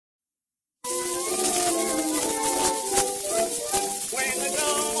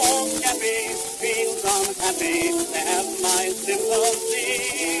happy, they have my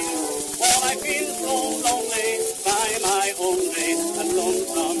sympathy. For I feel so lonely by my only and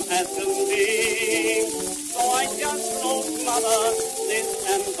lonesome as can be. So I just wrote mother, sis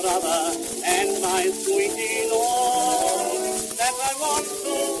and brother, and my sweetie Lord, that I want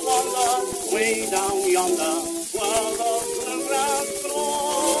to wander way down yonder where the bluegrass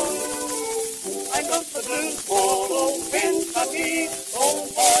grows. I got the blues for old Kentucky, oh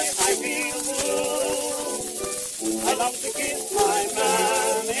boy, I feel blue. I love to kiss my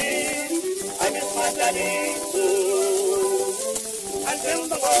mammy, I miss my daddy too. And till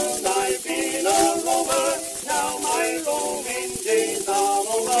the world I've been a rover, now my roaming days are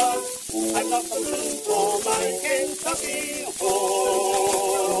over. I've got the blues for my Kentucky home.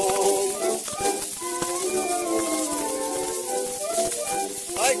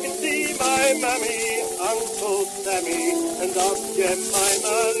 I can see my mammy, Uncle Sammy, and Aunt Jemima.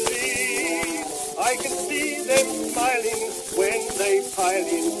 I can see them smiling when they pile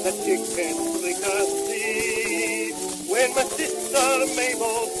in the chicken fricassee. When my sister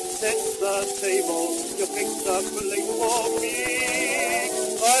Mabel sets the table, you fix the plate for me.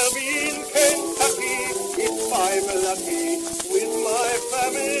 I'll be in Kentucky if I'm lucky with my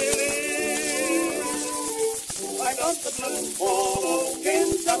family. I got the blues for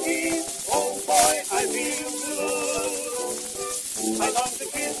Kentucky, oh boy, I feel blue. I long to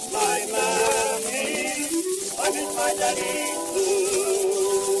kiss my mammy, I miss my daddy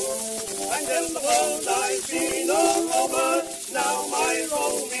too. And in the world I've been all over, now my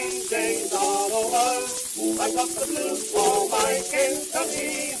roaming days are over. I got the blues for my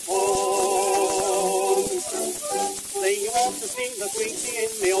Kentucky home. They ought to sing the sweetie in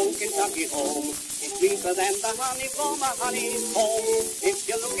my old Kentucky home. It's sweeter than the honey from a honey's home. If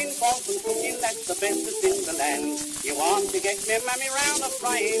you're looking for some cooking, that's the best that's in the land. You want to get me mammy round a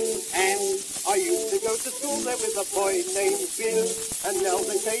frying pan. I used to go to school there with a boy named Bill, and now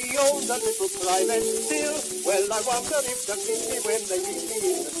they say he owns a little private still. Well, I wonder if they'll see me when they meet me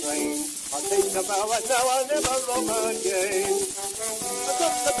in the train. I'll take a vow and now I'll never roam again. I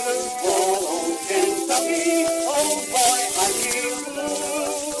got the blues for old Kentucky, oh boy, I feel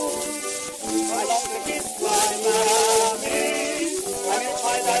blue. I long to kiss my mammy, I miss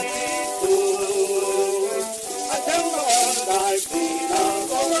my daddy too. I tell the world I've been a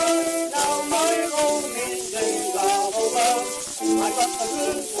rover, now my roaming days are over. I got the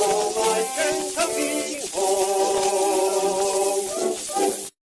blues for my Kentucky